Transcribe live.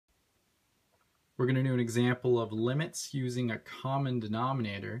We're going to do an example of limits using a common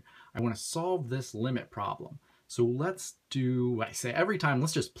denominator. I want to solve this limit problem. So let's do what I say every time.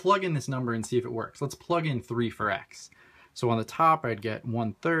 Let's just plug in this number and see if it works. Let's plug in 3 for x. So on the top, I'd get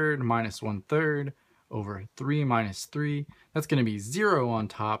 1/3 minus 1/3 over 3 minus 3. That's going to be 0 on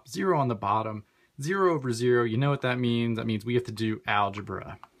top, 0 on the bottom, 0 over 0. You know what that means? That means we have to do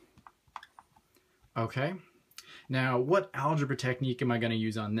algebra. Okay. Now, what algebra technique am I going to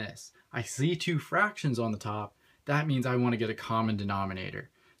use on this? I see 2 fractions on the top. That means I want to get a common denominator.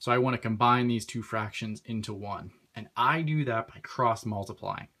 So I want to combine these 2 fractions into one. And I do that by cross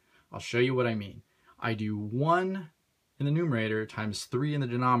multiplying. I'll show you what I mean. I do 1 in the numerator times 3 in the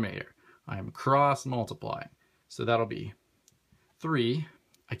denominator. I am cross multiplying. So that'll be 3.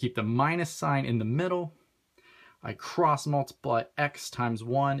 I keep the minus sign in the middle. I cross multiply x times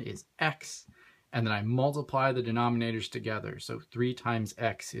 1 is x. And then I multiply the denominators together. So 3 times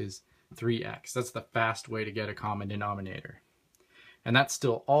x is 3x. That's the fast way to get a common denominator. And that's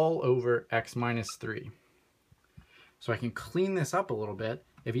still all over x minus 3. So I can clean this up a little bit.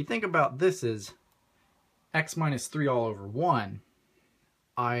 If you think about this as x minus 3 all over 1,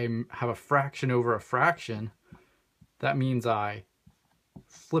 I have a fraction over a fraction. That means I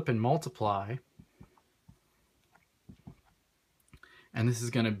flip and multiply. And this is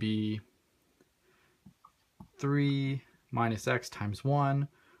going to be 3 minus x times 1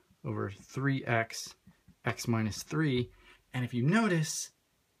 over 3x, x minus 3. And if you notice,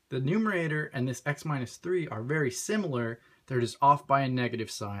 the numerator and this x minus 3 are very similar. They're just off by a negative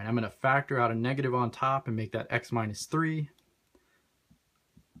sign. I'm going to factor out a negative on top and make that x minus 3.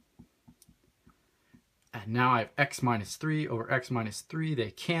 And now I have x minus 3 over x minus 3.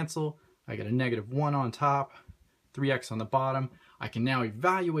 They cancel. I get a negative 1 on top, 3x on the bottom. I can now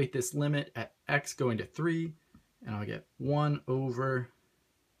evaluate this limit at x going to 3. And I'll get 1 over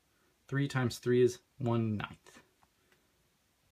 3 times 3 is 1/9.